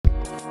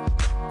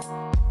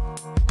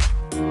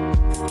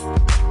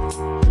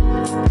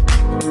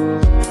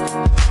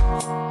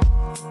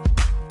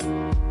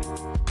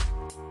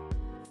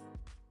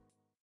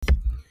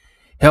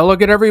Hello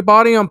again,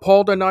 everybody. I'm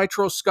Paul the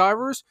Nitro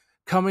Skywers.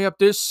 Coming up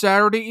this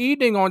Saturday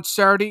evening on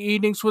Saturday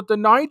Evenings with the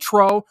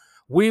Nitro,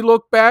 we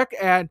look back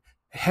at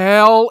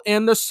Hell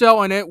in the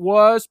Cell, and it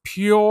was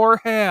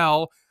pure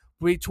hell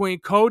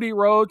between Cody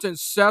Rhodes and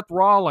Seth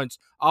Rollins.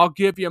 I'll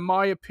give you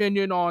my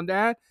opinion on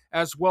that,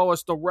 as well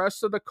as the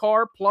rest of the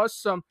card, plus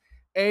some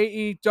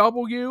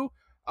AEW.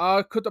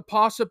 Could the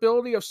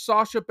possibility of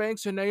Sasha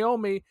Banks and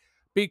Naomi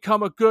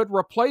become a good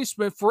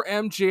replacement for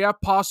MJF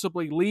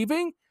possibly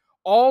leaving?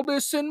 All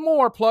this and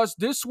more, plus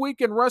This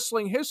Week in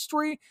Wrestling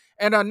History,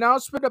 an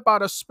announcement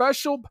about a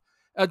special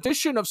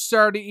edition of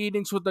Saturday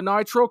Evenings with the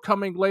Nitro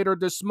coming later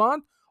this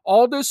month.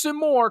 All this and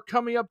more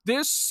coming up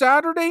this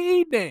Saturday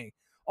evening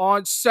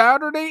on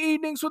Saturday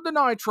Evenings with the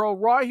Nitro,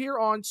 right here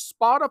on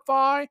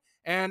Spotify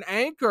and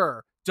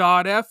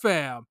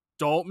Anchor.fm.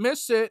 Don't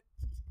miss it.